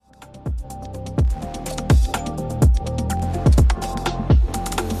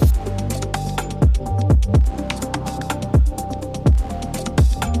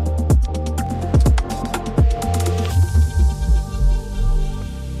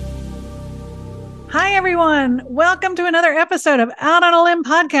Hi, everyone. Welcome to another episode of Out on a Limb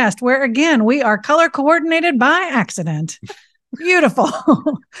podcast, where again, we are color coordinated by accident. Beautiful.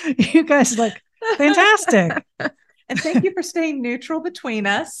 You guys look fantastic. And thank you for staying neutral between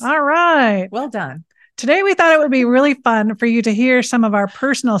us. All right. Well done. Today, we thought it would be really fun for you to hear some of our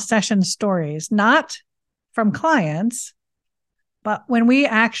personal session stories, not from clients, but when we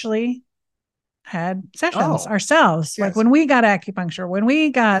actually had sessions ourselves, like when we got acupuncture, when we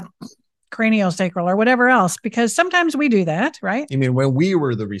got craniosacral or whatever else, because sometimes we do that, right? You mean when we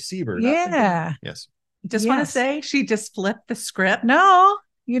were the receiver? Yeah. Yes. Just want to say she just flipped the script. No,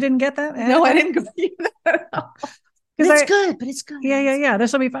 you didn't get that? No, I didn't go that at all. It's good, but it's good. Yeah.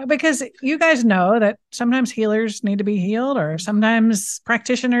 This will be fun because you guys know that sometimes healers need to be healed, or sometimes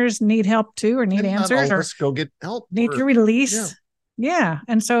practitioners need help too, or need answers, or go get help. Need to release. Yeah.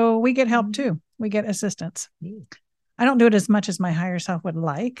 And so we get help too. We get assistance. I don't do it as much as my higher self would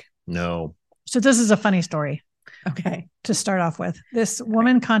like. No. So this is a funny story. Okay. To start off with, this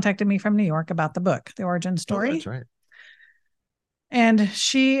woman contacted me from New York about the book, The Origin Story. Oh, that's right. And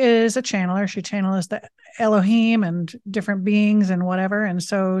she is a channeler. She channels the Elohim and different beings and whatever. And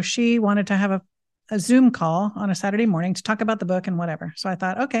so she wanted to have a Zoom call on a Saturday morning to talk about the book and whatever. So I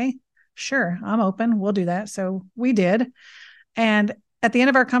thought, okay, sure, I'm open. We'll do that. So we did. And at the end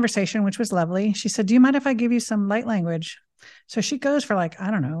of our conversation, which was lovely, she said, do you mind if I give you some light language? So she goes for like, I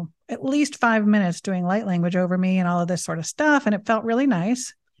don't know, at least 5 minutes doing light language over me and all of this sort of stuff. And it felt really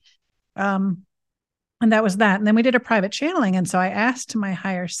nice. And that was that. And then we did a private channeling. And so I asked my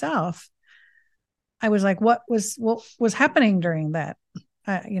higher self, I was like, what was happening during that?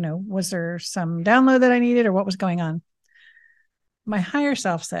 Was there some download that I needed, or what was going on? My higher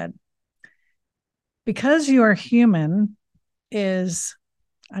self said, because you are human is,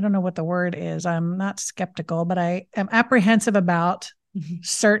 I don't know what the word is. I'm not skeptical, but I am apprehensive about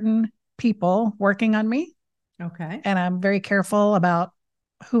certain people working on me. Okay. And I'm very careful about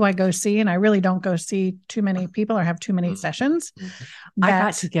who I go see. And I really don't go see too many people or have too many sessions. I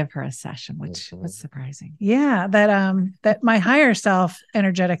got to give her a session, which was surprising. Yeah. That my higher self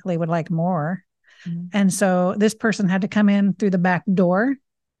energetically would like more. And so this person had to come in through the back door,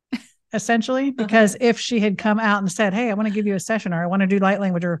 essentially, because if she had come out and said, hey, I want to give you a session, or I want to do light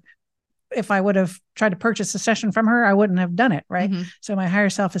language, or if I would have tried to purchase a session from her, I wouldn't have done it. Right. So my higher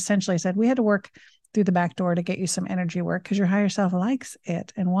self essentially said, we had to work through the back door to get you some energy work because your higher self likes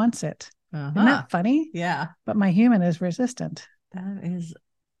it and wants it. Isn't that funny? Yeah. But my human is resistant. That is.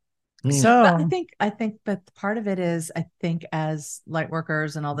 So I think, but part of it is, I think as light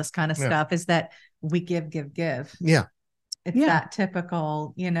workers and all this kind of stuff is that we give. Yeah. It's that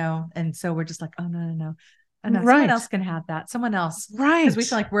typical, and so we're just like, oh, no. And someone else can have that. Someone else. Right. Because we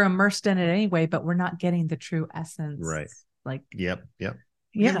feel like we're immersed in it anyway, but we're not getting the true essence. Right. Like, Yep.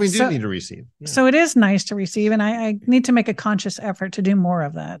 Yeah, we do need to receive. Yeah. So it is nice to receive. And I need to make a conscious effort to do more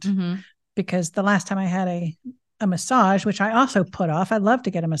of that because the last time I had a massage, which I also put off, I'd love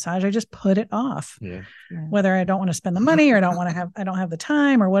to get a massage. I just put it off. Yeah. Whether I don't want to spend the money or I don't have the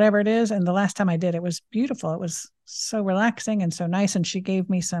time or whatever it is. And the last time I did, it was beautiful. It was so relaxing and so nice. And she gave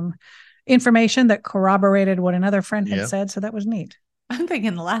me some information that corroborated what another friend had said. So that was neat. I'm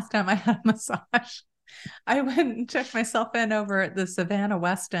thinking the last time I had a massage, I went and checked myself in over at the Savannah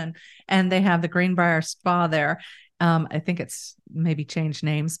Weston, and they have the Greenbrier Spa there. I think it's maybe changed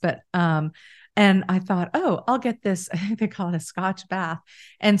names, but and I thought, oh, I'll get this. I think they call it a Scotch bath.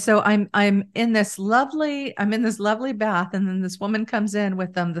 And so I'm in this lovely bath, and then this woman comes in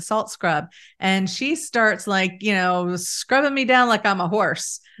with the salt scrub, and she starts like, scrubbing me down like I'm a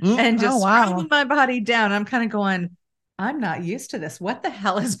horse and just scrubbing my body down. I'm kind of going, I'm not used to this. What the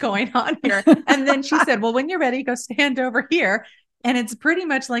hell is going on here? And then she said, well, when you're ready, go stand over here. And it's pretty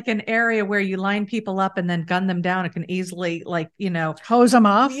much like an area where you line people up and then gun them down. It can easily hose them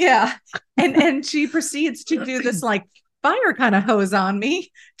off. Yeah. And she proceeds to do this like fire kind of hose on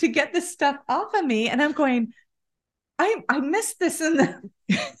me to get this stuff off of me. And I'm going, I missed this in the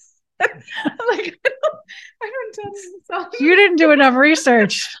I'm like, I haven't done this. You didn't do enough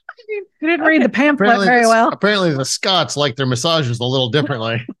research. You didn't read the pamphlet very well. Apparently the Scots like their massages a little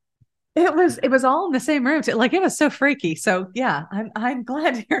differently. It was all in the same room. It was so freaky. So yeah, I'm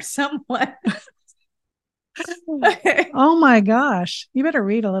glad you're someone. Oh my gosh. You better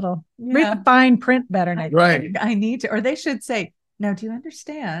read a little. Yeah. Read the fine print better next time. I need to, or they should say, now, do you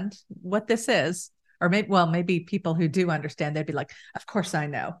understand what this is? Or maybe people who do understand, they'd be like, of course I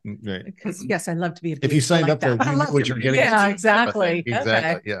know. Right. Because yes, I'd love to be a if you signed up there, you know what you're getting. Yeah, exactly. Exactly.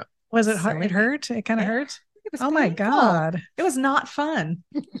 Okay. Yeah. Was it hard? It hurt? It kind of hurt? It was Oh my painful. God. It was not fun.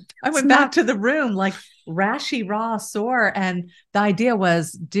 I It's went back not- to the room like rashy, raw, sore. And the idea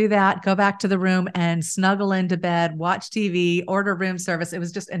was do that, go back to the room and snuggle into bed, watch TV, order room service. It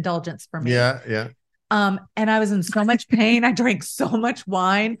was just indulgence for me. Yeah. Yeah. And I was in so much pain. I drank so much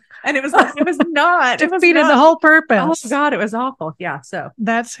wine, and it was not. It defeated the whole purpose. Oh God, it was awful. Yeah. So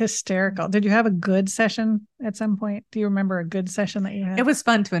That's hysterical. Did you have a good session at some point? Do you remember a good session that you had? it was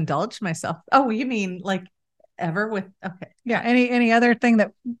fun to indulge myself. Oh, you mean like ever with? Okay. Yeah. Any other thing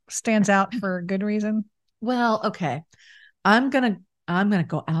that stands out for a good reason? Well, okay. I'm gonna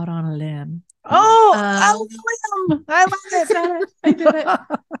go out on a limb. Oh, I love it. I did it.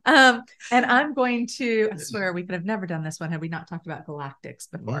 And I'm going to, I swear we could have never done this one had we not talked about galactics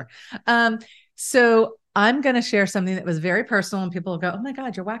before. So I'm going to share something that was very personal and people will go, oh my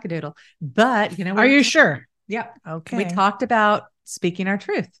God, you're wackadoodle. But you know, Are you sure? Yep. Okay. We talked about speaking our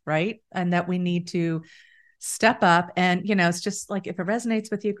truth, right? And that we need to step up and, you know, it's just like, if it resonates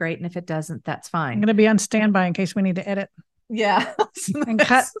with you, great. And if it doesn't, that's fine. I'm going to be on standby in case we need to edit. Yeah. And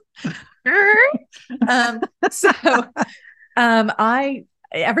cut.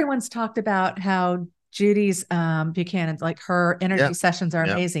 Everyone's talked about how Judy's Buchanan, like her energy sessions are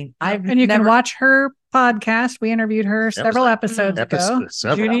amazing. And you can watch her podcast. We interviewed her several episodes ago.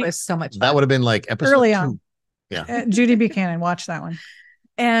 Judy was so much fun. That would have been like episode early 2. on. Yeah. Judy Buchanan, watch that one.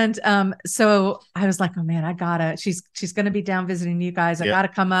 And so I was like, oh man, she's going to be down visiting you guys. I got to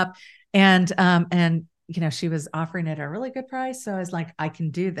come up. And you know, she was offering it at a really good price. So I was like, I can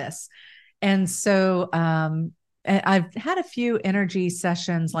do this. And so I've had a few energy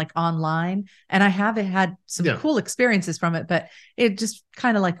sessions like online, and I have had some cool experiences from it, but it just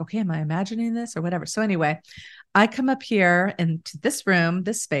kind of like, okay, am I imagining this or whatever? So anyway, I come up here into this room,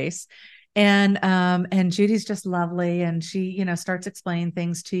 this space, and Judy's just lovely. And she, you know, starts explaining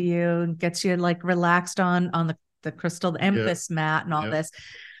things to you and gets you like relaxed on the crystal amethyst mat and all this.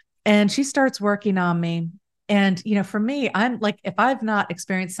 And she starts working on me. And, you know, for me, I'm like, if I've not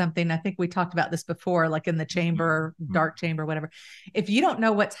experienced something, I think we talked about this before, like in the chamber, dark chamber, whatever. If you don't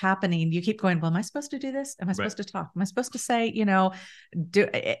know what's happening, you keep going, well, am I supposed to do this? Am I supposed to talk? Am I supposed to say, you know, do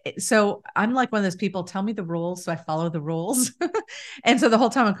it? So I'm like one of those people, tell me the rules. So I follow the rules. And so the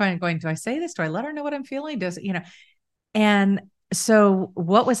whole time I'm kind of going, do I say this? Do I let her know what I'm feeling? Does it, you know, and so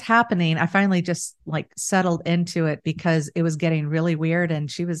what was happening, I finally just like settled into it because it was getting really weird and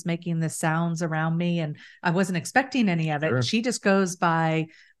she was making the sounds around me and I wasn't expecting any of it. Sure. She just goes by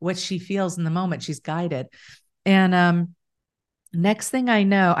what she feels in the moment. She's guided. And next thing I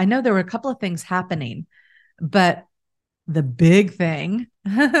know there were a couple of things happening, but the big thing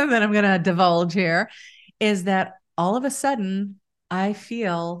that I'm going to divulge here is that all of a sudden I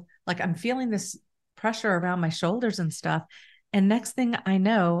feel like I'm feeling this pressure around my shoulders and stuff. And next thing I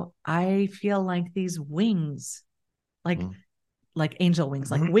know, I feel like these wings, like angel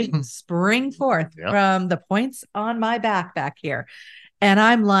wings, like wings spring forth from the points on my back here. And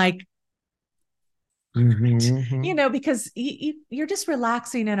I'm like, you know, because you're just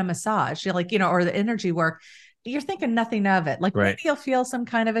relaxing in a massage, you're like, you know, or the energy work, you're thinking nothing of it. Like maybe you'll feel some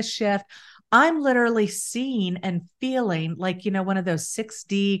kind of a shift. I'm literally seeing and feeling like, you know, one of those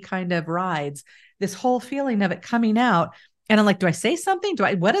 6D kind of rides, this whole feeling of it coming out. And I'm like, do I say something?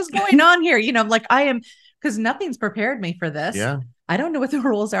 What is going on here? You know, like I am, because nothing's prepared me for this. Yeah. I don't know what the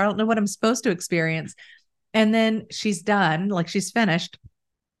rules are. I don't know what I'm supposed to experience. And then she's done, like she's finished.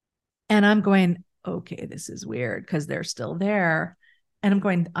 And I'm going, okay, this is weird because they're still there. And I'm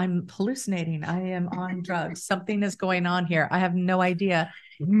going, I'm hallucinating. I am on drugs. Something is going on here. I have no idea.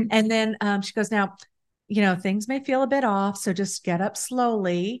 And then she goes, now, you know, things may feel a bit off, so just get up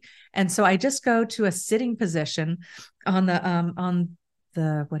slowly. And so I just go to a sitting position on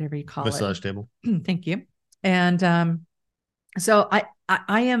the whatever you call massage table. Thank you. And so I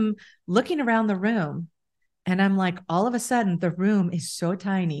am looking around the room, and I'm like, all of a sudden, the room is so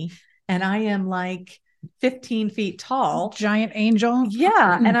tiny, and I am like 15 feet tall, giant angel.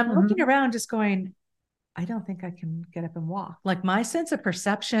 Yeah, and I'm looking around, just going, I don't think I can get up and walk. Like my sense of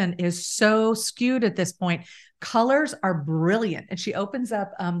perception is so skewed at this point. Colors are brilliant. And she opens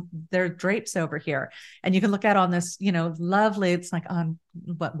up their drapes over here. And you can look out on this, you know, lovely, it's like on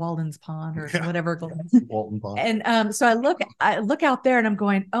Walden's Pond or whatever. Walden Pond. And so I look out there and I'm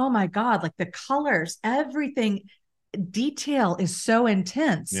going, oh my God, like the colors, everything, detail is so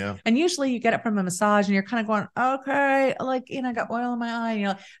intense. Yeah. And usually you get it from a massage and you're kind of going, okay, like, you know, I got oil in my eye, you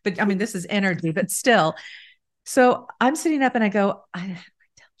know, but I mean, this is energy, but still. So I'm sitting up and I go, I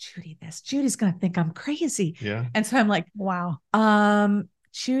tell Judy this. Judy's going to think I'm crazy. Yeah. And so I'm like, wow.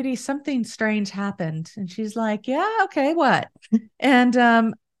 Judy, something strange happened. And she's like, yeah, okay, what?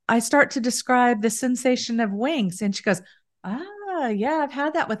 And I start to describe the sensation of wings. And she goes, yeah, I've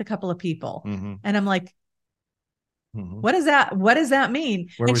had that with a couple of people. Mhm. And I'm like, Mhm. what does that mean?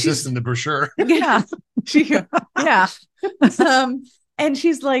 Where and was this in the brochure? Yeah. Yeah. And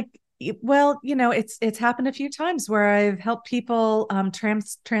she's like, well, it's happened a few times where I've helped people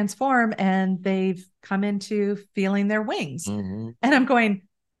transform and they've come into feeling their wings. Mhm. And I'm going,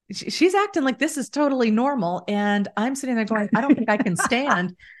 she's acting like this is totally normal. And I'm sitting there going, I don't think I can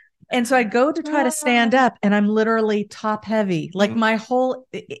stand. And so I go to try to stand up and I'm literally top heavy. Like my whole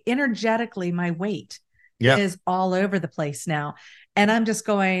energetically, my weight is all over the place now. And I'm just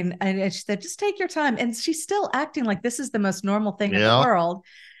going, and she said, just take your time. And she's still acting like this is the most normal thing in the world.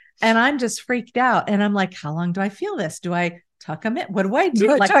 And I'm just freaked out. And I'm like, how long do I feel this? Do I tuck them in? What do I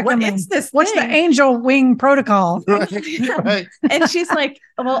do? Like, what is this? What's the angel wing protocol? Right. And she's like,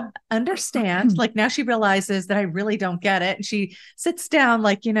 well, understand. Like now she realizes that I really don't get it. And she sits down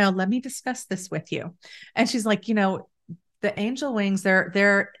like, let me discuss this with you. And she's like, the angel wings,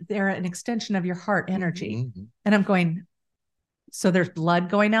 they're an extension of your heart energy. Mm-hmm. And I'm going, so there's blood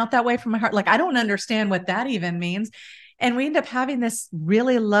going out that way from my heart. Like, I don't understand what that even means. And we end up having this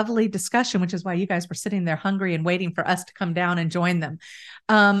really lovely discussion, which is why you guys were sitting there hungry and waiting for us to come down and join them.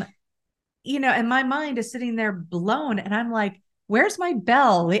 And my mind is sitting there blown. And I'm like, where's my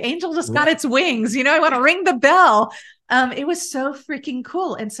bell? The angel just got its wings. I want to ring the bell. It was so freaking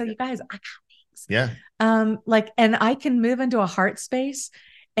cool. And so you guys, I got wings. Yeah. And I can move into a heart space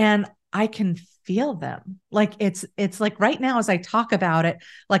and I can feel them. Like it's like right now, as I talk about it,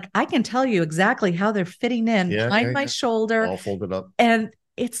 like I can tell you exactly how they're fitting in behind my shoulder, all folded up. And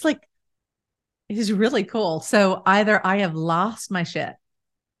it's like, it's really cool. So either I have lost my shit,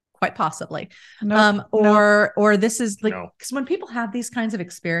 quite possibly, or this is like, because when people have these kinds of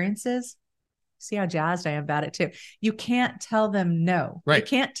experiences, see how jazzed I am about it too. You can't tell them no. Right. You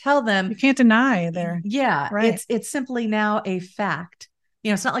can't tell them. You can't deny there. Yeah. Right. It's simply now a fact.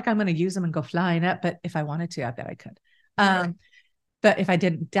 It's not like I'm going to use them and go flying up, but if I wanted to, I bet I could. But if I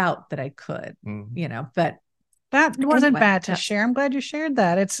didn't doubt that I could, but that wasn't bad to share. I'm glad you shared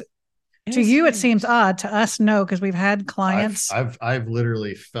that. To you, it seems odd. To us, no, because we've had clients. I've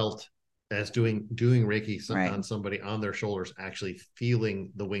literally felt as doing Reiki on somebody on their shoulders, actually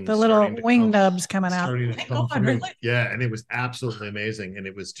feeling the wings, the little wing nubs coming out. Really? Yeah, and it was absolutely amazing, and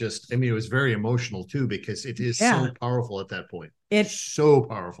it was just, it was very emotional too, because it is so powerful at that point. It's so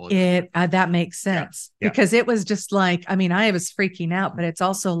powerful. That makes sense because it was just like, I was freaking out, but it's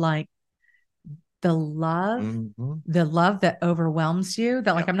also like the love that overwhelms you.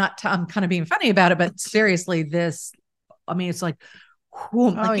 That like I'm kind of being funny about it, but seriously, it's like.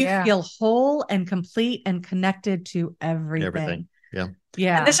 You feel whole and complete and connected to everything.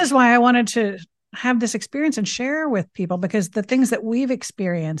 Yeah. And this is why I wanted to have this experience and share with people, because the things that we've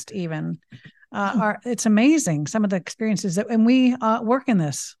experienced even it's amazing. Some of the experiences and we work in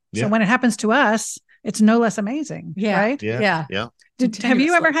this. So when it happens to us, it's no less amazing. Yeah. Right. Yeah. Have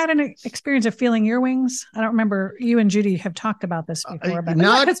you ever had an experience of feeling your wings? I don't remember. You and Judy have talked about this before.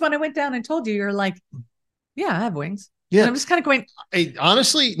 Because when I went down and told you, you're like, yeah, I have wings. Yeah, and I'm just kind of going.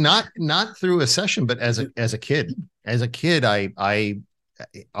 Honestly, not through a session, but as a kid, I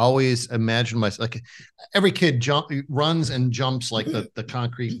always imagined myself like every kid runs and jumps like the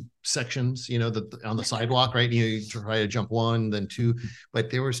concrete sections, on the sidewalk, right? You try to jump one, then two, but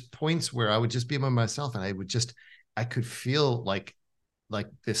there was points where I would just be by myself, and I could feel like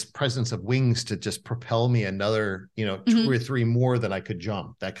this presence of wings to just propel me another, 2 or 3 more than I could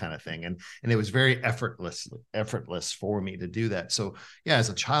jump, that kind of thing. And it was very effortless for me to do that. So yeah, as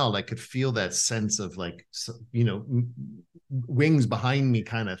a child, I could feel that sense of like, wings behind me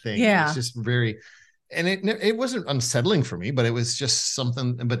kind of thing. Yeah. It's just very, and it wasn't unsettling for me, but it was just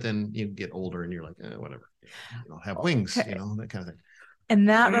something. But then you get older and you're like, whatever, have wings, that kind of thing. And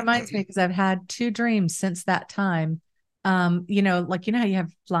that reminds me, because I've had 2 dreams since that time. How you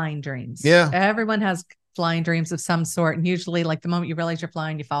have flying dreams. Yeah. Everyone has flying dreams of some sort. And usually like the moment you realize you're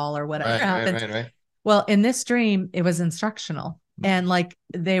flying, you fall or whatever happens. Right. Well, in this dream, it was instructional. And like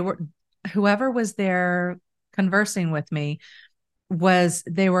whoever was there conversing with me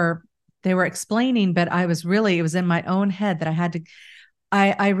they were explaining, but it was in my own head that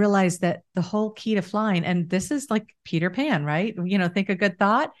I realized that the whole key to flying, and this is like Peter Pan, right? Think a good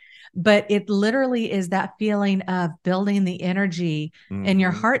thought. But it literally is that feeling of building the energy in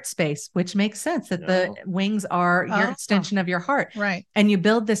your heart space, which makes sense that the wings are your extension of your heart. Right. And you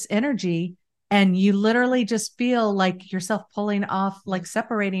build this energy and you literally just feel like yourself pulling off, like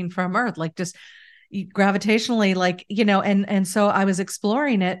separating from Earth, like just gravitationally, like, and so I was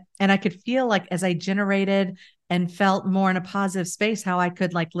exploring it and I could feel like as I generated and felt more in a positive space, how I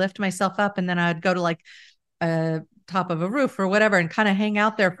could like lift myself up and then I'd go to like a top of a roof or whatever and kind of hang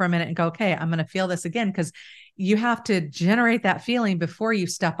out there for a minute and go, okay, I'm going to feel this again. Cause you have to generate that feeling before you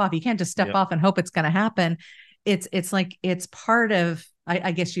step off. You can't just step off and hope it's going to happen. It's like, it's part of,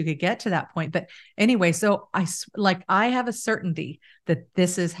 I guess you could get to that point, but anyway, so I have a certainty that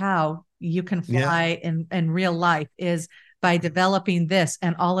this is how you can fly in real life, is by developing this,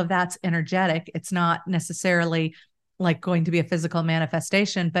 and all of that's energetic. It's not necessarily like going to be a physical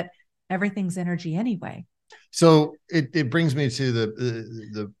manifestation, but everything's energy anyway. So it brings me to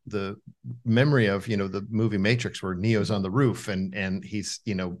the memory of, the movie Matrix, where Neo's on the roof and he's,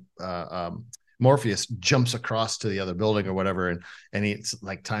 Morpheus jumps across to the other building or whatever. And it's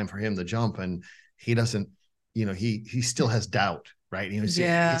like time for him to jump, and he doesn't, he still has doubt, right? He's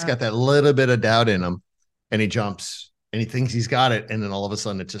got that little bit of doubt in him, and he jumps and he thinks he's got it. And then all of a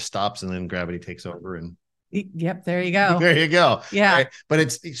sudden it just stops, and then gravity takes over, and yep, there you go. There you go. Yeah. Right? But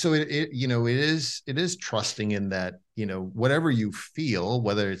it is trusting in that, whatever you feel,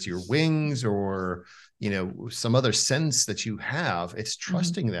 whether it's your wings or, some other sense that you have, it's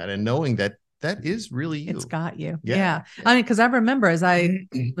trusting that and knowing that is really you. It's got you. Yeah. I mean, because I remember as I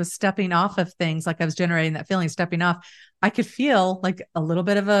was stepping off of things, like I was generating that feeling, stepping off, I could feel like a little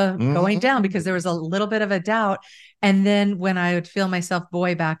bit of a going down, because there was a little bit of a doubt. And then when I would feel myself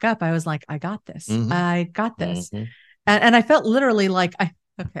buoy back up, I was like, I got this. I got this. And I felt literally like, I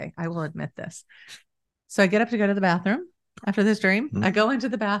will admit this. So I get up to go to the bathroom after this dream. I go into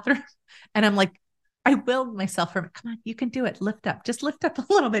the bathroom and I'm like, I willed myself from, come on, you can do it. Lift up, just lift up a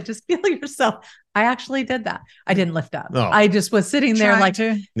little bit. Just feel yourself. I actually did that. I didn't lift up. No. I just was sitting there like,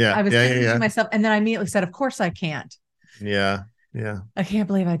 to. I was thinking to myself. And then I immediately said, of course I can't. Yeah. Yeah. I can't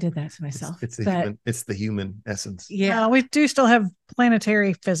believe I did that to myself. It's the human essence. Yeah. We do still have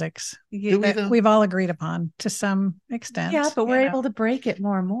planetary physics Yeah. we've all agreed upon to some extent. Yeah, but we're able to break it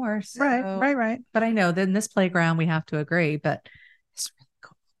more and more. So. Right. But I know that in this playground we have to agree, but it's really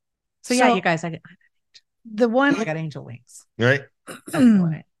cool. So yeah, you guys, I got angel wings. Right.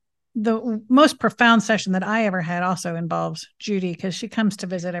 The most profound session that I ever had also involves Judy, because she comes to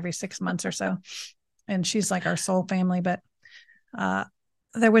visit every 6 months or so, and she's like our soul family. But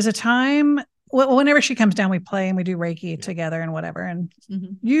there was a time, whenever she comes down, we play and we do Reiki together and whatever. And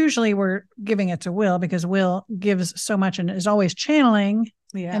usually we're giving it to Will, because Will gives so much and is always channeling,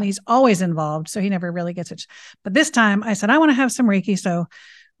 and he's always involved. So he never really gets it. But this time I said, I want to have some Reiki. So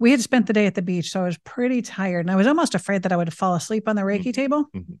we had spent the day at the beach, so I was pretty tired, and I was almost afraid that I would fall asleep on the Reiki table.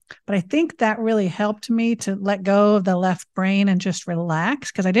 But I think that really helped me to let go of the left brain and just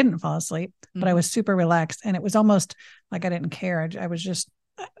relax, because I didn't fall asleep, but I was super relaxed, and it was almost like I didn't care. I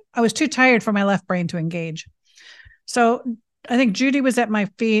was too tired for my left brain to engage. So I think Judy was at my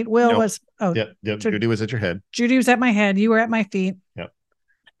feet. Will was Judy was at your head. Judy was at my head. You were at my feet. Yep.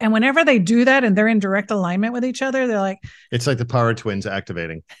 And whenever they do that and they're in direct alignment with each other, they're like, it's like the power twins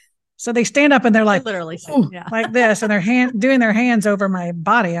activating. So they stand up and they're like, literally like this, and they're doing their hands over my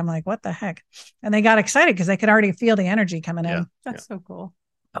body. I'm like, what the heck? And they got excited because they could already feel the energy coming in. That's so cool.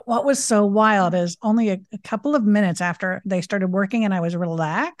 But what was so wild is only a couple of minutes after they started working and I was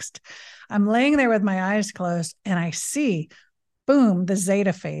relaxed, I'm laying there with my eyes closed, and I see, boom, the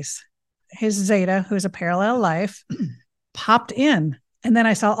Zeta face. His Zeta, who's a parallel life, popped in. And then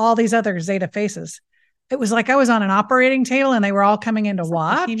I saw all these other Zeta faces. It was like I was on an operating table and they were all coming in to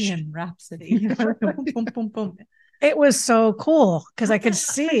watch. Bohemian Rhapsody. Boom, boom, boom, boom. It was so cool because I could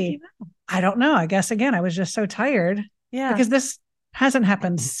see. I don't know. I guess, again, I was just so tired. Yeah. Because this hasn't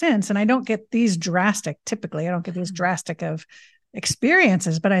happened since. And I don't get these drastic, typically, I don't get these drastic of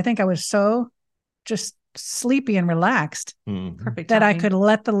experiences. But I think I was so just sleepy and relaxed Perfect that I timing. could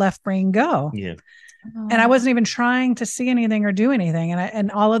let the left brain go. Yeah. And I wasn't even trying to see anything or do anything.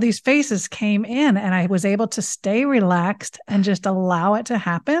 And all of these faces came in, and I was able to stay relaxed and just allow it to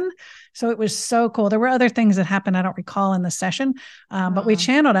happen. So it was so cool. There were other things that happened I don't recall in the session, but we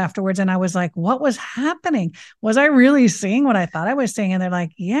channeled afterwards, and I was like, what was happening? Was I really seeing what I thought I was seeing? And they're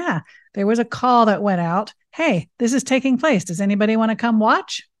like, yeah, there was a call that went out. Hey, this is taking place. Does anybody want to come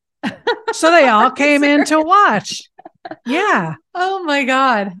watch? So they all came in to watch. Yeah. Oh my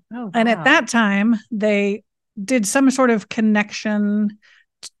God. Oh, and at that time, they did some sort of connection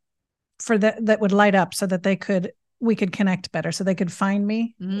for that would light up so that we could connect better, so they could find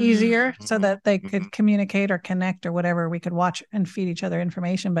me easier, so that they could communicate or connect or whatever. We could watch and feed each other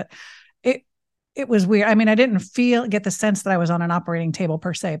information. But it was weird. I mean, I didn't get the sense that I was on an operating table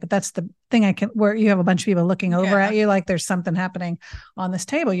per se, but that's the thing where you have a bunch of people looking over at you, like there's something happening on this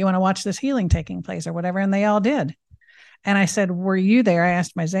table. You want to watch this healing taking place or whatever. And they all did. And I said, were you there? I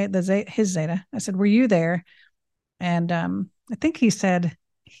asked his Zeta. I said, were you there? And I think he said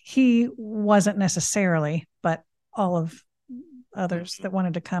he wasn't necessarily, but all of others that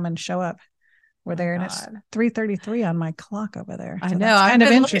wanted to come and show up were there. And it's 3:33 on my clock over there. I So know. that's kind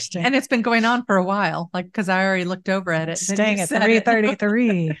of interesting. And it's been going on for a while, like, because I already looked over at it. Staying at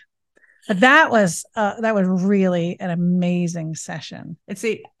 3:33. But that was really an amazing session. And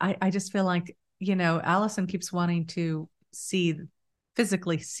see, I just feel like, Allison keeps wanting to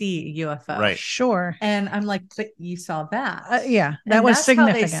physically see a UFO. Right. Sure. And I'm like, but you saw that. Yeah, that was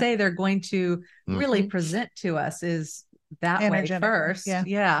significant. How they say they're going to really present to us is that energetic way first.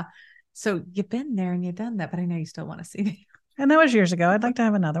 Yeah. So you've been there and you've done that, but I know you still want to see me. And that was years ago. I'd like to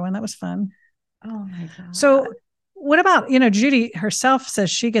have another one. That was fun. Oh my God. So what about, Judy herself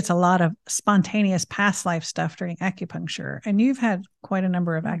says she gets a lot of spontaneous past life stuff during acupuncture, and you've had quite a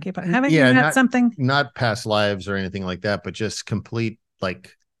number of acupuncture. Haven't you had something? Not past lives or anything like that, but just complete,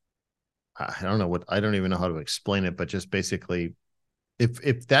 like, I don't even know how to explain it, but just basically,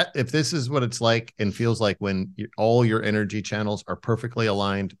 if this is what it's like and feels like when all your energy channels are perfectly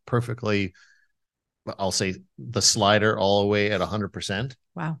aligned, perfectly, I'll say the slider all the way at 100%.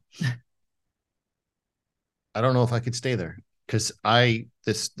 Wow. I don't know if I could stay there, because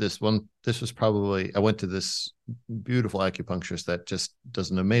this was probably, I went to this beautiful acupuncturist that just does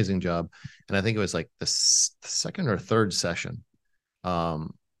an amazing job. And I think it was like the second or third session.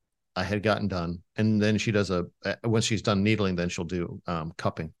 I had gotten done, and then she does once she's done needling, then she'll do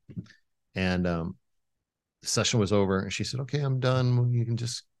cupping. And the session was over, and she said, "Okay, I'm done. You can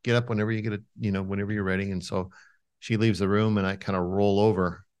just get up whenever you get it, whenever you're ready." And so she leaves the room, and I kind of roll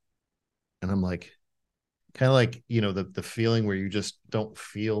over, and I'm like, kind of like, the feeling where you just don't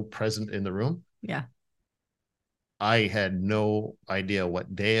feel present in the room. Yeah. I had no idea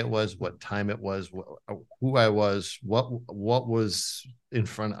what day it was, what time it was, who I was, what was in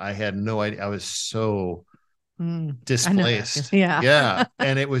front. I had no idea. I was so displaced. Yeah.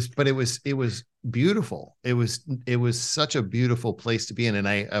 And it was beautiful. It was such a beautiful place to be in. And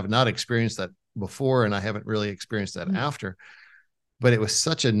I have not experienced that before, and I haven't really experienced that after, but it was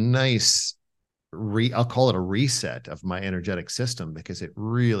such a nice, I'll call it a reset of my energetic system, because it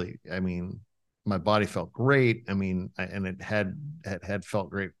really, my body felt great. And it had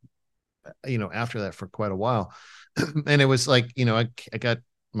felt great, after that for quite a while. And it was like, I got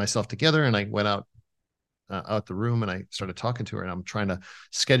myself together, and I went out the room, and I started talking to her, and I'm trying to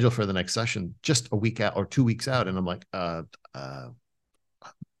schedule for the next session just a week out or 2 weeks out. And I'm like,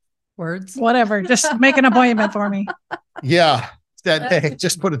 words, whatever, just make an appointment for me. Yeah. That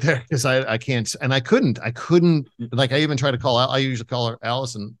just put it there, because I can't, and I couldn't, like, I even tried to call out. I usually call her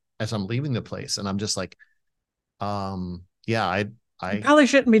Allison as I'm leaving the place, and I'm just like, I probably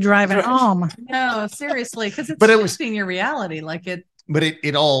shouldn't be driving home. No, seriously, because it's shifting your reality, like it. But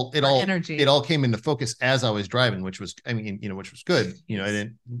it all energy. It all came into focus as I was driving, which was, which was good. I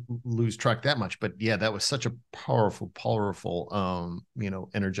didn't lose track that much, but yeah, that was such a powerful,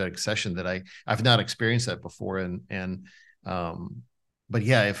 energetic session that I've not experienced that before, and. But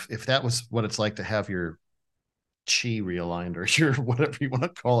yeah, if that was what it's like to have your chi realigned, or your, whatever you want to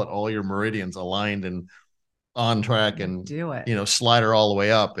call it, all your meridians aligned and on track, and do it, slider all the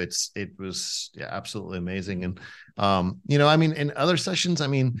way up, it was absolutely amazing. And in other sessions,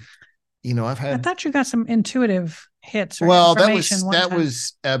 I've had, I thought you got some intuitive hits. Well, that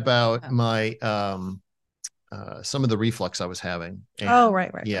was about my some of the reflux I was having. And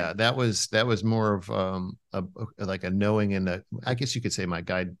right. Yeah, that was more of like a knowing, and I guess you could say my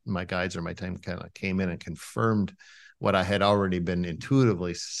guides or my time kind of came in and confirmed what I had already been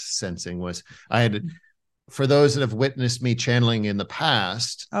intuitively sensing. Was I had, for those that have witnessed me channeling in the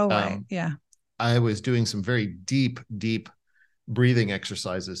past. Oh, right. Yeah. I was doing some very deep breathing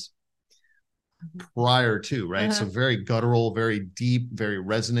exercises prior to, right? Uh-huh. So very guttural, very deep, very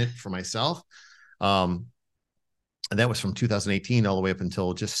resonant for myself. And that was from 2018 all the way up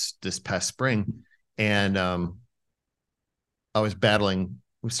until just this past spring. And I was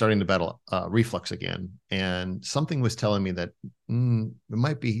starting to battle reflux again. And something was telling me that it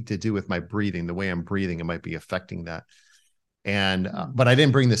might be to do with my breathing, the way I'm breathing, it might be affecting that. And, but I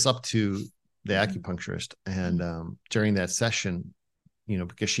didn't bring this up to the acupuncturist. And during that session,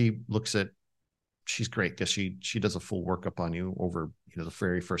 because she's great, because she does a full workup on you over, the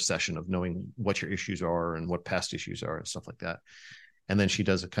very first session of knowing what your issues are and what past issues are and stuff like that. And then she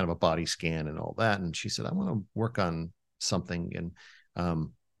does a kind of a body scan and all that. And she said, I want to work on something. And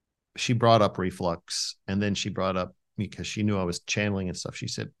she brought up reflux. And then she brought up, because she knew I was channeling and stuff, she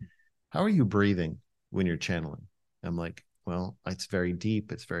said, how are you breathing when you're channeling? I'm like, well, it's very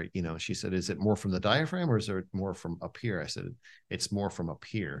deep. It's very, she said, is it more from the diaphragm, or is it more from up here? I said, it's more from up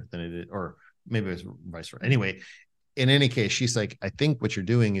here than it is, or maybe it was vice versa. Anyway, in any case, she's like, I think what you're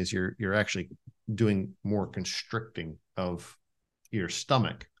doing is you're actually doing more constricting of your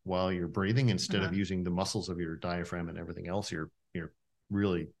stomach while you're breathing instead of using the muscles of your diaphragm and everything else. You're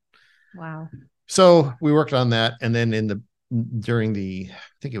really Wow. So we worked on that, and then during the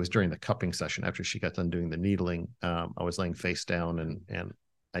cupping session after she got done doing the needling, I was laying face down and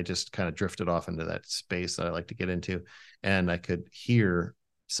I just kind of drifted off into that space that I like to get into, and I could hear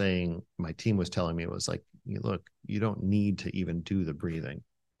saying, my team was telling me, it was like, look, you don't need to even do the breathing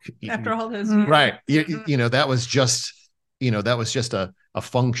After all those years. right. That was just a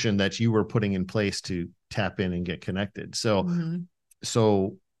function that you were putting in place to tap in and get connected. So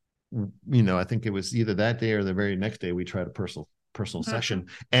I think it was either that day or the very next day we tried a personal session,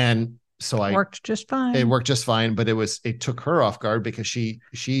 and so It worked just fine. It worked just fine, but it took her off guard because she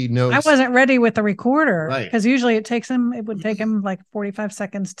knows. I wasn't ready with the recorder, Right. because usually it would take him like 45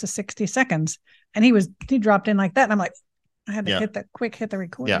 seconds to 60 seconds, and he dropped in like that, and I'm like, I had to hit the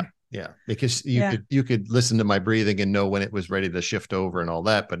recorder. Yeah, because you could listen to my breathing and know when it was ready to shift over and all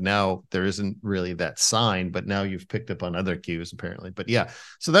that, but now there isn't really that sign. But now you've picked up on other cues apparently. But yeah,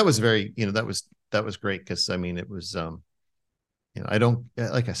 so that was very, that was great, because I mean it was, I don't,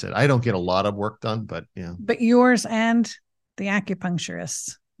 like I said, I don't get a lot of work done, but But yours and the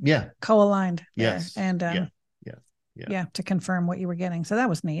acupuncturist, co-aligned. Yes, and to confirm what you were getting. So that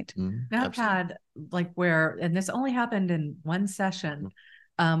was neat. Mm-hmm. I've had and this only happened in one session.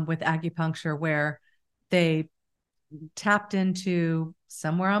 With acupuncture, where they tapped into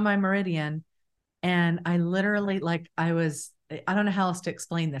somewhere on my meridian, and I literally, I don't know how else to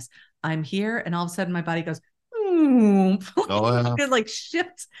explain this. I'm here, and all of a sudden my body goes, it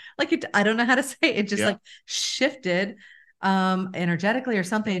shifts, I don't know how to say it. It just shifted energetically or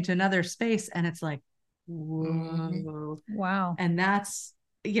something into another space, and it's like, whoa, wow. And that's,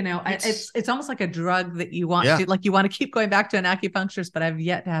 it's almost like a drug that you want to, you want to keep going back to an acupuncturist, but I've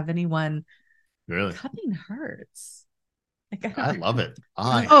yet to have anyone. Really? Cupping hurts. I love it.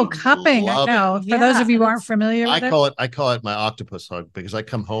 Cupping. I know. For those of you who aren't familiar with it. I call it my octopus hug, because I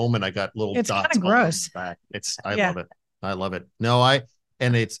come home and I got little dots. It's kind of gross. Back. I love it. I love it. No,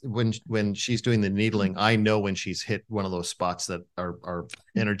 and it's when she's doing the needling, I know when she's hit one of those spots that are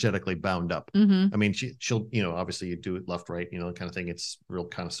energetically bound up. Mm-hmm. I mean, she'll, obviously you do it left, right, kind of thing. It's real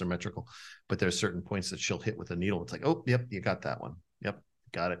kind of symmetrical, but there's certain points that she'll hit with a needle. It's like, oh, yep, you got that one. Yep,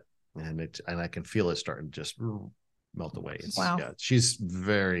 got it. And I can feel it starting to just melt away. Wow. Yeah, she's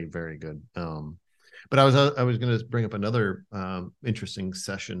very, very good. But I was going to bring up another interesting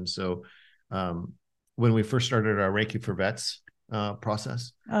session. So when we first started our Reiki for Vets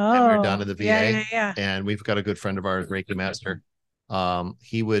process, and we were down in the VA, and we've got a good friend of ours, Reiki master.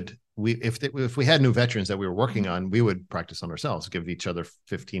 If we had new veterans that we were working on, we would practice on ourselves, give each other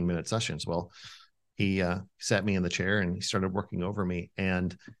 15-minute sessions. Well, he sat me in the chair and he started working over me,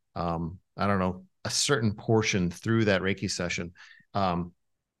 and I don't know, a certain portion through that Reiki session,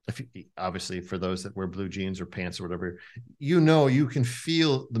 obviously for those that wear blue jeans or pants or whatever, you can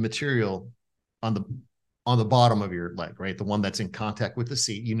feel the material on the bottom of your leg, right? The one that's in contact with the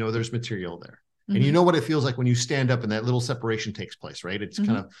seat, there's material there. Mm-hmm. And what it feels like when you stand up and that little separation takes place, right? It's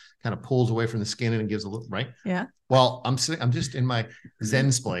kind of pulls away from the skin and gives a little, right? Yeah. Well, I'm just in my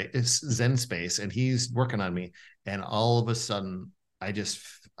Zen space, and he's working on me. And all of a sudden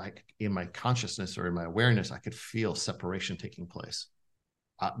in my consciousness or in my awareness, I could feel separation taking place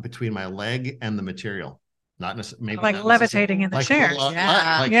between my leg and the material. Not necessarily, maybe like levitating in the chair,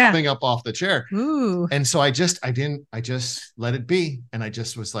 coming up off the chair. Ooh. And so I just let it be, and I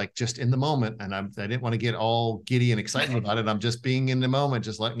just was just in the moment, and I didn't want to get all giddy and excited about it. I'm just being in the moment,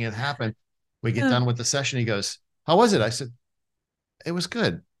 just letting it happen. We get done with the session. He goes, "How was it?" I said, "It was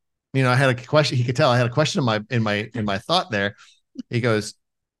good." I had a question. He could tell I had a question in my thought there. He goes,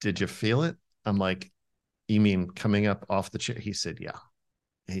 "Did you feel it?" I'm like, "You mean coming up off the chair?" He said, "Yeah."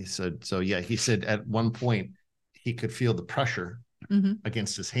 He said, "So yeah." He said at one point he could feel the pressure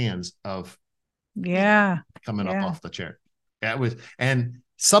against his hands of coming up off the chair. That was, and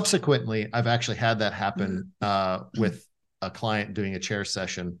subsequently I've actually had that happen with a client doing a chair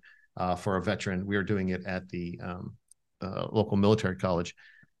session for a veteran. We were doing it at the local military college,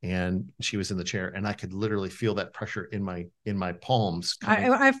 and she was in the chair, and I could literally feel that pressure in my palms.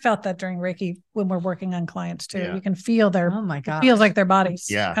 I've felt that during Reiki when we're working on clients too. Yeah. You can feel oh my God, it feels like their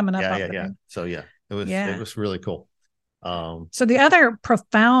bodies coming up. Yeah. So it was really cool. So the other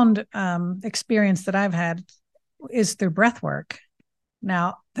profound experience that I've had is through breath work.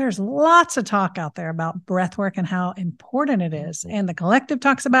 Now, there's lots of talk out there about breath work and how important it is. And the collective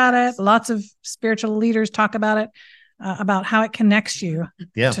talks about it. Lots of spiritual leaders talk about it. about how it connects you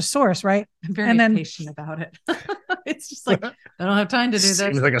Yeah. to source, right? I'm very And then- patient about it. It's just like, I don't have time to do this.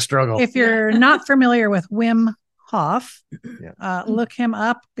 Seems like a struggle. If you're not familiar with Wim Hof, Yeah. look him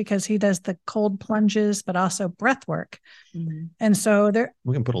up because he does the cold plunges, but also breath work. Mhm. And so there,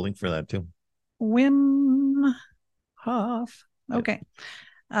 We can put a link for that too. Wim Hof. Okay.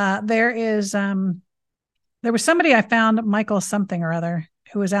 There was somebody I found, Michael something or other,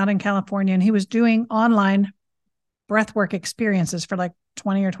 who was out in California, and he was doing online breathwork experiences for like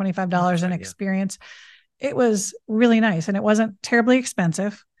 $20 or $25 an experience. It was really nice, and it wasn't terribly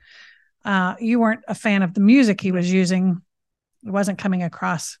expensive. You weren't a fan of the music he was using. It wasn't coming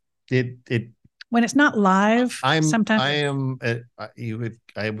across. When it's not live, sometimes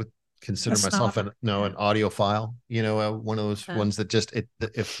I would consider A myself snob. an audiophile, one of those ones that just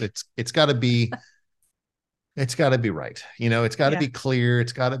it's got to be right, it's got to be clear,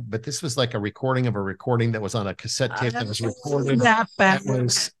 but this was like a recording of a recording that was on a cassette tape that was recorded. that bad.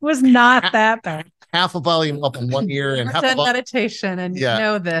 That was not that bad. half a volume up in one ear and I've half done a meditation and you Yeah.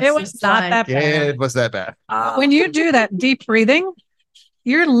 know this. It was It's not like, that bad. yeah, it was that bad. When you do that deep breathing,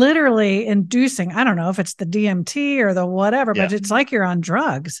 you're literally inducing, I don't know if it's the DMT or the whatever, but Yeah. it's like you're on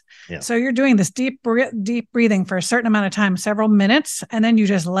drugs. Yeah. So you're doing this deep breathing for a certain amount of time, several minutes, and then you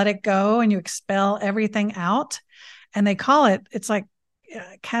just let it go and you expel everything out. And they call it, it's like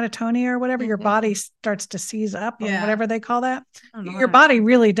catatonia or whatever. Your body starts to seize up or Yeah. whatever they call that. I don't know Your how- body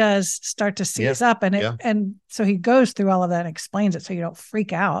really does start to seize up, and Yeah. and so he goes through all of that and explains it so you don't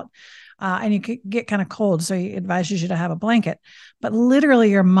freak out. And you could get kind of cold, so he advises you to have a blanket. But literally,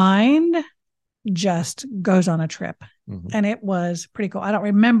 your mind just goes on a trip, Mhm. and it was pretty cool. I don't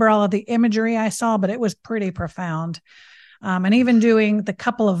remember all of the imagery I saw, but it was pretty profound. And even doing the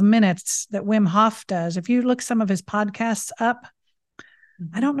couple of minutes that Wim Hof does, if you look some of his podcasts up,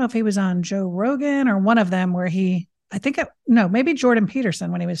 I don't know if he was on Joe Rogan or one of them where maybe Jordan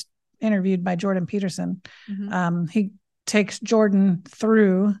Peterson, when he was interviewed by Jordan Peterson. Mhm. He takes Jordan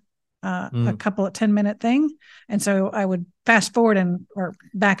through a couple of 10-minute thing. And so I would fast forward or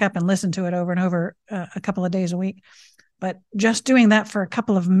back up and listen to it over and over a couple of days a week. But just doing that for a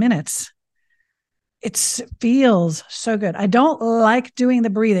couple of minutes, it feels so good. I don't like doing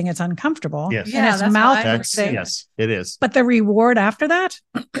the breathing. It's uncomfortable. Yes. And Yeah, it's that's mouth what I breathing. Yes, it is. But the reward after that,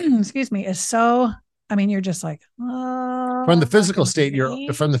 excuse me, is so, you're just like, oh, From the physical state, you're me.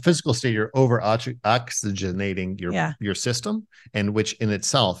 over oxygenating your system, and which in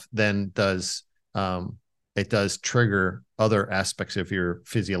itself then does it does trigger other aspects of your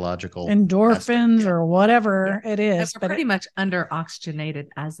physiological endorphins aspect. or whatever it And is. we're pretty much under oxygenated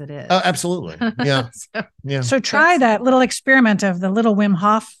as it is. Oh, absolutely. Yeah. So- Yeah. So try that little experiment of the little Wim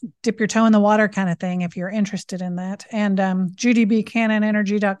Hof, dip your toe in the water kind of thing if you're interested in that. And Judy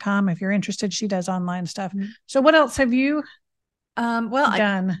BuchananEnergy.com if you're interested. She does online stuff. Mhm. So what else have you Well,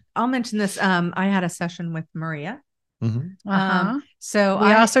 done? I'll mention this. I had a session with Maria. Mhm. So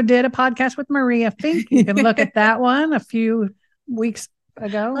We also did a podcast with Maria Fink. You can look at that one a few weeks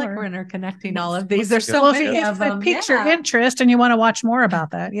ago. like or- we're interconnecting all of these. There's so well, many if of them. it piques your Yeah. interest and you want to watch more about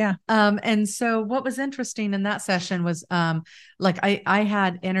that, yeah. And so what was interesting in that session was like I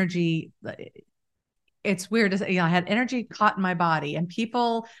had energy. It's weird to say, I had energy caught in my body, and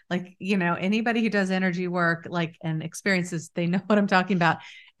people like, anybody who does energy work, like, and experiences, they know what I'm talking about.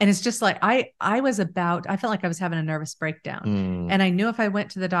 And it's just like, I felt like I was having a nervous breakdown. Mm. And I knew if I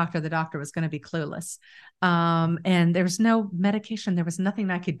went to the doctor was going to be clueless. And there was no medication. There was nothing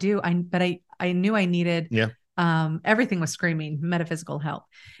I could do. But I knew I needed, everything was screaming metaphysical help.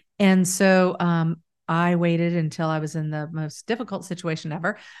 And so, I waited until I was in the most difficult situation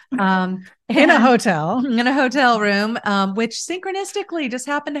ever. In a hotel. In a hotel room, which synchronistically just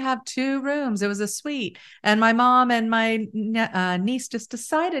happened to have 2 rooms. It was a suite. And my mom and my niece just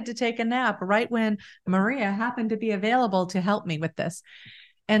decided to take a nap right when Maria happened to be available to help me with this.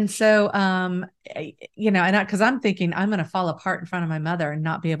 And so, because I'm thinking I'm going to fall apart in front of my mother and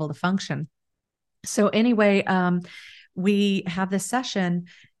not be able to function. So anyway, we have this session,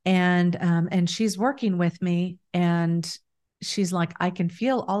 and she's working with me, and she's like, I can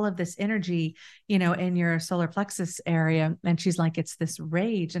feel all of this energy, in your solar plexus area. And she's like, it's this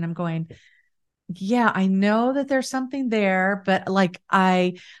rage. And I'm going, yeah, I know that there's something there, but like,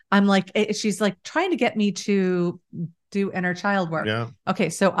 I'm like, she's like trying to get me to do inner child work. Yeah. Okay.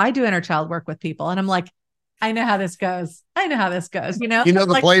 So I do inner child work with people, and I'm like, I know how this goes. You know the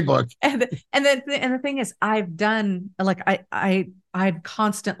like, playbook. And the thing is, I've done, like, I'm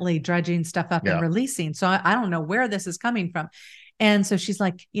constantly dredging stuff up and releasing. So I don't know where this is coming from. And so she's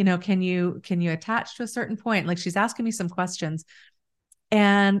like, can you attach to a certain point? Like, she's asking me some questions,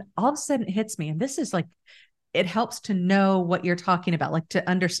 and all of a sudden it hits me. And this is like, it helps to know what you're talking about, like to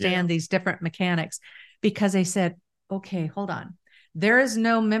understand these different mechanics, because they said, okay, hold on. There is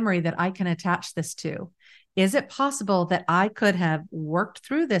no memory that I can attach this to. Is it possible that I could have worked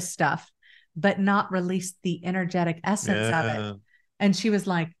through this stuff, but not released the energetic essence of it? And she was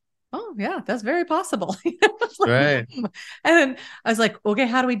like, oh yeah, that's very possible. Right. And I was like, okay,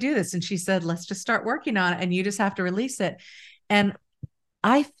 how do we do this? And she said, let's just start working on it and you just have to release it. And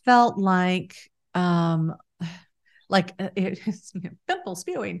I felt like it's pimple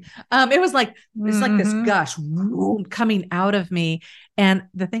spewing. It was like, it's like this gush coming out of me. And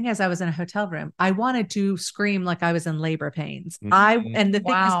the thing is, I was in a hotel room. I wanted to scream like I was in labor pains. And the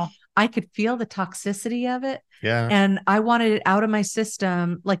thing is, I could feel the toxicity of it. Yeah. And I wanted it out of my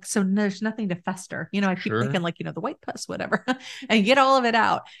system. Like, so there's nothing to fester. I keep thinking like, the white pus, whatever, and get all of it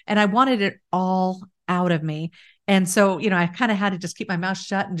out. And I wanted it all out of me. And so, I kind of had to just keep my mouth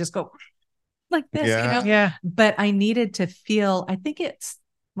shut and just go like this, Yeah. But I needed to feel, I think it's,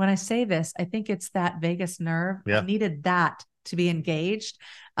 when I say this, I think it's that vagus nerve. Yeah. I needed that to be engaged,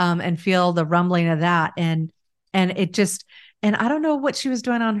 and feel the rumbling of that. And it just, and I don't know what she was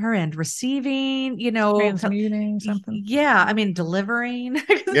doing on her end, receiving, transmuting something. Yeah. I mean, delivering,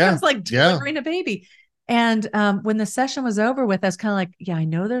 it was like delivering a baby. And when the session was over with, I was kind of like, yeah, I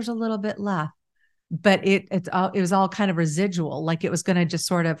know there's a little bit left, but it was all kind of residual, like it was going to just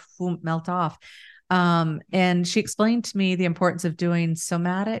sort of melt off. And she explained to me the importance of doing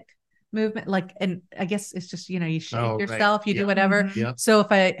somatic movement, like, and I guess it's just, you shake yourself, you do whatever. Yeah. So if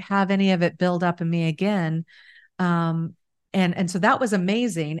I have any of it build up in me again, and so that was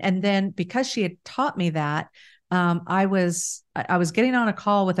amazing. And then because she had taught me that, I was getting on a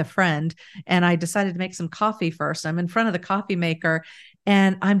call with a friend, and I decided to make some coffee first. I'm in front of the coffee maker,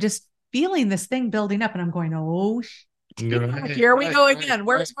 and I'm just feeling this thing building up, and I'm going, oh, here we go again.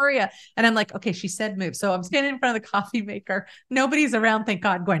 Where's Maria? And I'm like, okay, she said move. So I'm standing in front of the coffee maker. Nobody's around, thank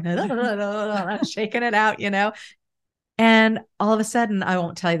God, going, shaking it out, And all of a sudden, I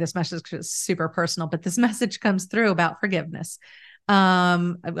won't tell you this message because it's super personal, but this message comes through about forgiveness.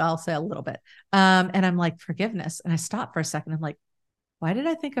 I'll say a little bit. And I'm like, forgiveness. And I stop for a second. I'm like, why did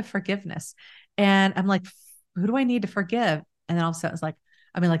I think of forgiveness? And I'm like, who do I need to forgive? And then all of a sudden it's like,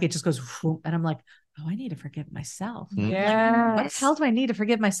 it just goes, and I'm like, oh, I need to forgive myself. Yeah. What the hell do I need to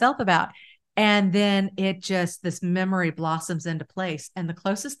forgive myself about? And then this memory blossoms into place. And the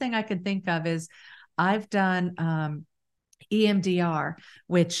closest thing I can think of is I've done, EMDR,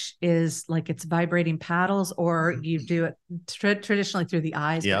 which is like it's vibrating paddles, or you do it traditionally through the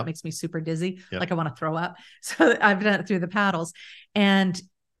eyes. But it makes me super dizzy. Like I want to throw up. So I've done it through the paddles, and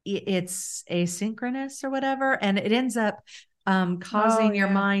it's asynchronous or whatever. And it ends up causing your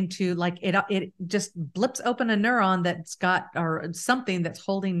mind to like, it just blips open a neuron that's got, or something that's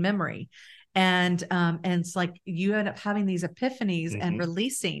holding memory. And it's like you end up having these epiphanies and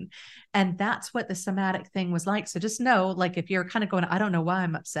releasing. And that's what the somatic thing was like. So just know, like, if you're kind of going, I don't know why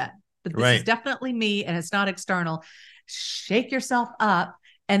I'm upset, but this is definitely me and it's not external. Shake yourself up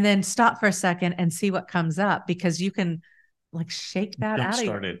and then stop for a second and see what comes up, because you can like shake that out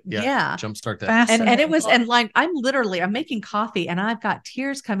of you. Yeah. Jumpstart that. And it was, and like, I'm making coffee and I've got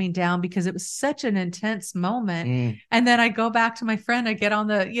tears coming down because it was such an intense moment. And then I go back to my friend, I get on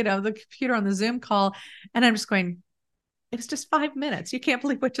the, the computer on the Zoom call, and I'm just going, it was just 5 minutes. You can't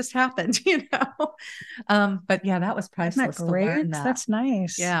believe what just happened, but yeah, that was priceless. Isn't that great? That's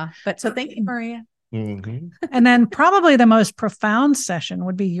nice. Yeah. But so thank you, Maria. And then probably the most profound session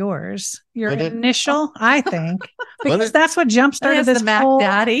would be your initial, I think, because that's what jump-started this Mac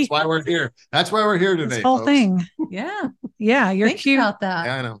Daddy. That's why we're here. That's why we're here today. This whole folks. thing. Yeah. Yeah. You're cute about that.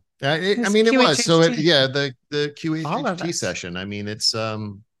 Yeah, I know. It was. So the QHHT session. It's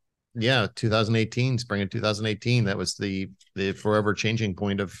 2018, spring of 2018. That was the forever changing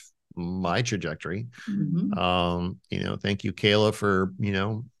point of my trajectory. Thank you, Kayla,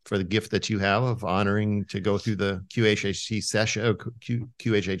 for the gift that you have of honoring to go through the QHHT session,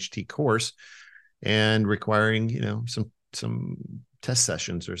 QHHT course, and requiring, some test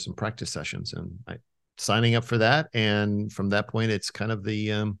sessions or some practice sessions, and signing up for that. And from that point, it's kind of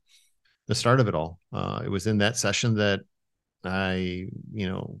the start of it all. It was in that session that I,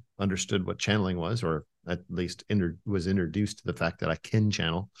 understood what channeling was, or at least was introduced to the fact that I can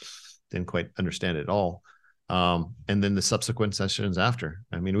channel. Didn't quite understand it at all. And then the subsequent sessions after.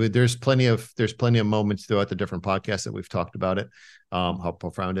 There's plenty of moments throughout the different podcasts that we've talked about it, how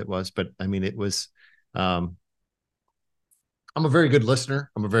profound it was. But it was, I'm a very good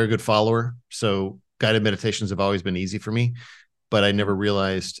listener. I'm a very good follower. So guided meditations have always been easy for me, but I never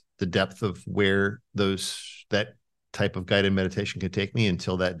realized the depth of where that type of guided meditation could take me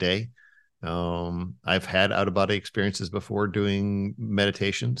until that day. I've had out of body experiences before doing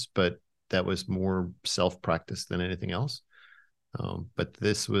meditations, but that was more self-practice than anything else. But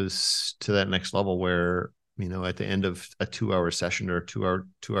this was to that next level where, at the end of a 2-hour session or a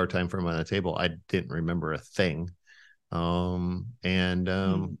two-hour time frame on the table, I didn't remember a thing. Was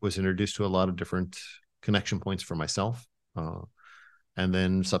introduced to a lot of different connection points for myself. And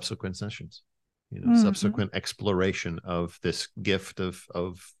then subsequent sessions, subsequent exploration of this gift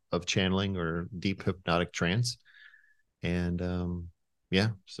of channeling or deep hypnotic trance. And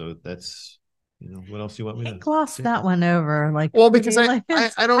so that's, what else do you want me to gloss that one over? Because I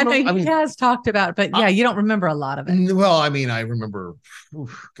don't know. I mean, he has talked about it, but you don't remember a lot of it. Well, I remember,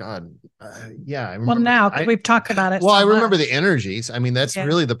 God. I remember. Well, now we've talked about it. Well, I remember the energies. That's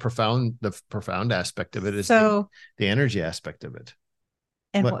really the profound aspect of it is the energy aspect of it.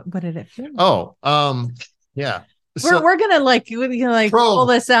 And what did it feel like? Oh, yeah. We're gonna pull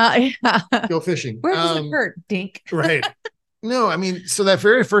this out. Go fishing. Where does it hurt, Dink? Right. No, so that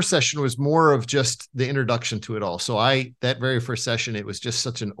very first session was more of just the introduction to it all. So that very first session, it was just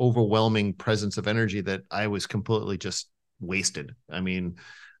such an overwhelming presence of energy that I was completely just wasted. It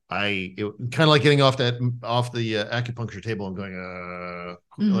kind of like getting off the acupuncture table and going,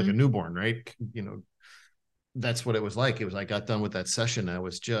 like a newborn, right? That's what it was like. It was, I got done with that session. I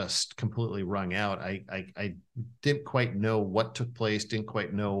was just completely wrung out. I didn't quite know what took place. Didn't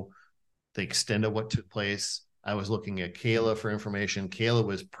quite know the extent of what took place. I was looking at Kayla for information. Kayla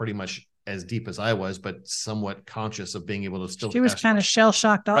was pretty much as deep as I was, but somewhat conscious of being able to still. She was kind of shell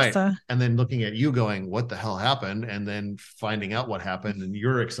shocked also. Right. And then looking at you going, what the hell happened? And then finding out what happened and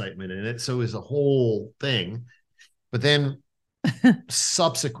your excitement in it. So it was a whole thing. But then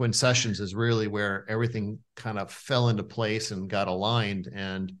subsequent sessions is really where everything kind of fell into place and got aligned.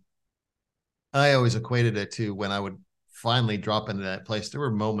 And I always equated it to when I would finally drop into that place. There were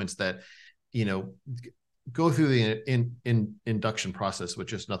moments that, go through the induction process,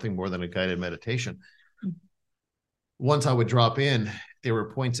 which is nothing more than a guided meditation. Once I would drop in, there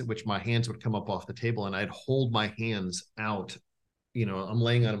were points at which my hands would come up off the table and I'd hold my hands out. I'm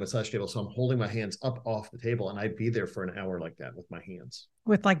laying on a massage table, so I'm holding my hands up off the table, and I'd be there for an hour like that with my hands.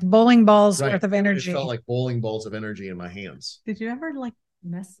 With like bowling balls worth of energy. It felt like bowling balls of energy in my hands. Did you ever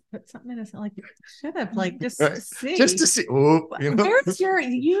put something in it? Should have just to see. Ooh, Where's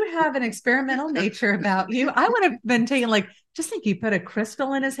you have an experimental nature about you. I would have been taking just think you put a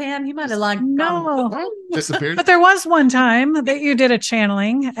crystal in his hand. He might have disappeared. But there was one time that you did a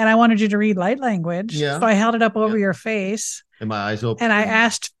channeling and I wanted you to read light language. Yeah. So I held it up over your face. And my eyes open. And I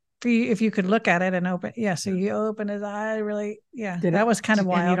asked for you if you could look at it and open. Yeah. So you opened his eye really. Yeah. That was kind of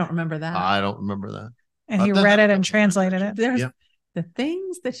wild. You don't remember that? I don't remember that. And he read it and translated it. There's the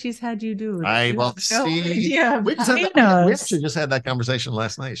things that she's had you do. We actually just had that conversation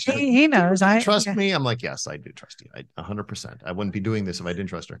last night. He knows. Trust me. I'm like, yes, I do trust you. 100%. I wouldn't be doing this if I didn't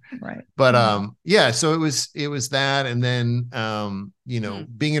trust her. Right. But so it was that, and then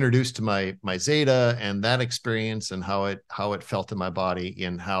being introduced to my Zeta and that experience and how it felt in my body,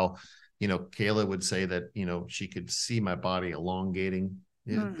 and how Kayla would say that she could see my body elongating.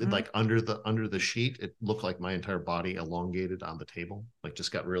 Like under the sheet, it looked like my entire body elongated on the table,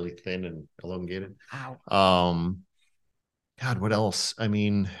 just got really thin and elongated. Wow. God, what else?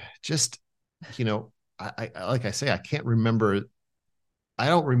 Just I like I say, I can't remember. I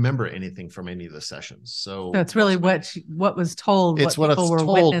don't remember anything from any of the sessions. So it's really what was told. It's what it's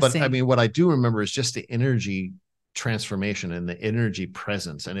told. Witnessing. But what I do remember is just the energy transformation and the energy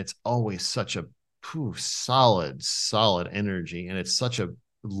presence, and it's always such a solid energy, and it's such a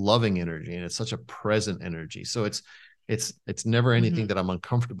loving energy, and it's such a present energy. So it's never anything that I'm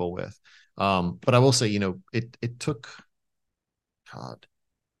uncomfortable with. But I will say, it took,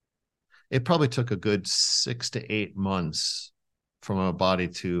 it probably took a good 6 to 8 months for my body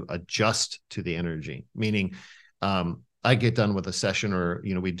to adjust to the energy. Meaning, I get done with a session, or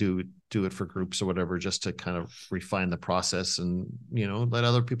we do it for groups or whatever, just to kind of refine the process and let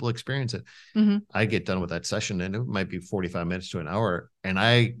other people experience it. I get done with that session, and it might be 45 minutes to an hour, and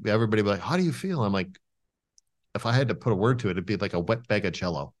everybody be like, how do you feel? I'm like, if I had to put a word to it, it'd be like a wet bag of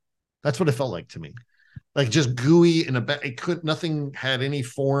Jello. That's what it felt like to me. Just gooey in a bag. Nothing had any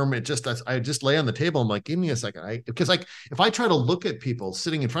form. I just lay on the table. I'm like, give me a second. Because if I try to look at people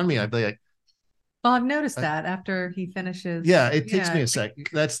sitting in front of me, I'd be like, well, I've noticed that after he finishes. Yeah, it takes me a sec.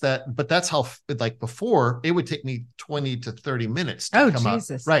 That's that. But that's how, before, it would take me 20 to 30 minutes to come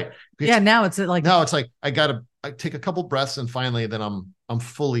Jesus. Out. Right. Now it's like I take a couple breaths, and finally then I'm I'm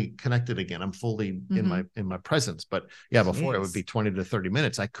fully connected again. I'm fully in my presence. But yeah, before it would be 20 to 30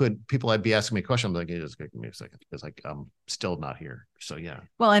 minutes. I'd be asking me a question. I'm like, hey, just give me a second, because like I'm still not here. So yeah.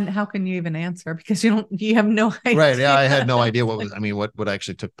 Well, and how can you even answer, because you have no idea. Right. Yeah, I had no idea what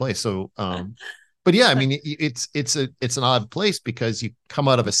actually took place. So but yeah, I mean, it's an odd place, because you come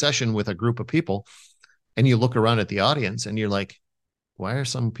out of a session with a group of people and you look around at the audience and you're like, why are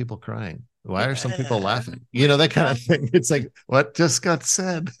some people crying? Why are some people laughing? That kind of thing. It's like, what just got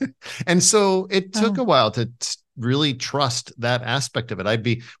said? And so it took a while to really trust that aspect of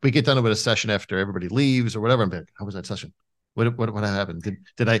it. We get done with a session after everybody leaves or whatever. I'm like, how was that session? What happened?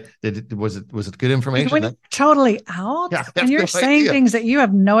 Was it good information? When you're totally out and you're saying things that you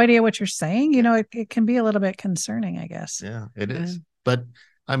have no idea what you're saying, it can be a little bit concerning, I guess. Yeah, it is. But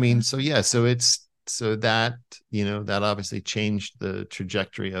I mean, so that, that obviously changed the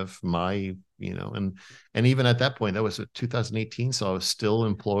trajectory of my, and even at that point, that was 2018. So I was still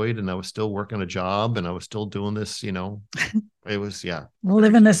employed and I was still working a job and I was still doing this, it was,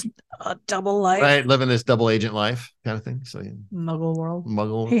 living this double life, right? Living this double agent life kind of thing. So Muggle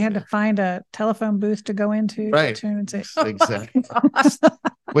world. He had to find a telephone booth to go into, right? To turn and say, exactly.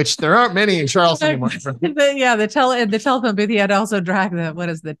 Which there aren't many in Charleston anymore. The telephone booth. He had to also drag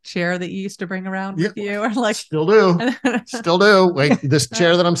the chair that you used to bring around with you, or like still do. Like this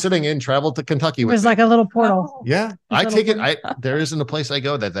chair that I'm sitting in traveled to Kentucky. It was like a little portal. Yeah, I take it. There isn't a place I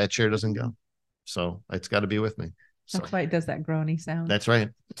go that chair doesn't go, so it's got to be with me. So. That's why it does that groany sound. That's right.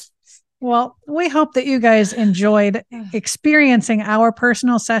 Well, we hope that you guys enjoyed experiencing our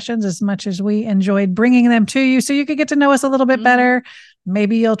personal sessions as much as we enjoyed bringing them to you, so you could get to know us a little bit better.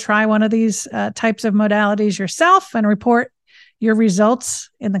 Maybe you'll try one of these types of modalities yourself and report your results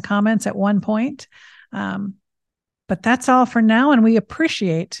in the comments at one point. But that's all for now. And we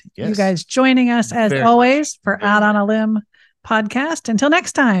appreciate you guys joining us as always for Out on a Limb podcast. Until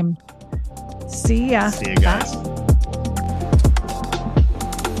next time. See ya. See you guys. Bye.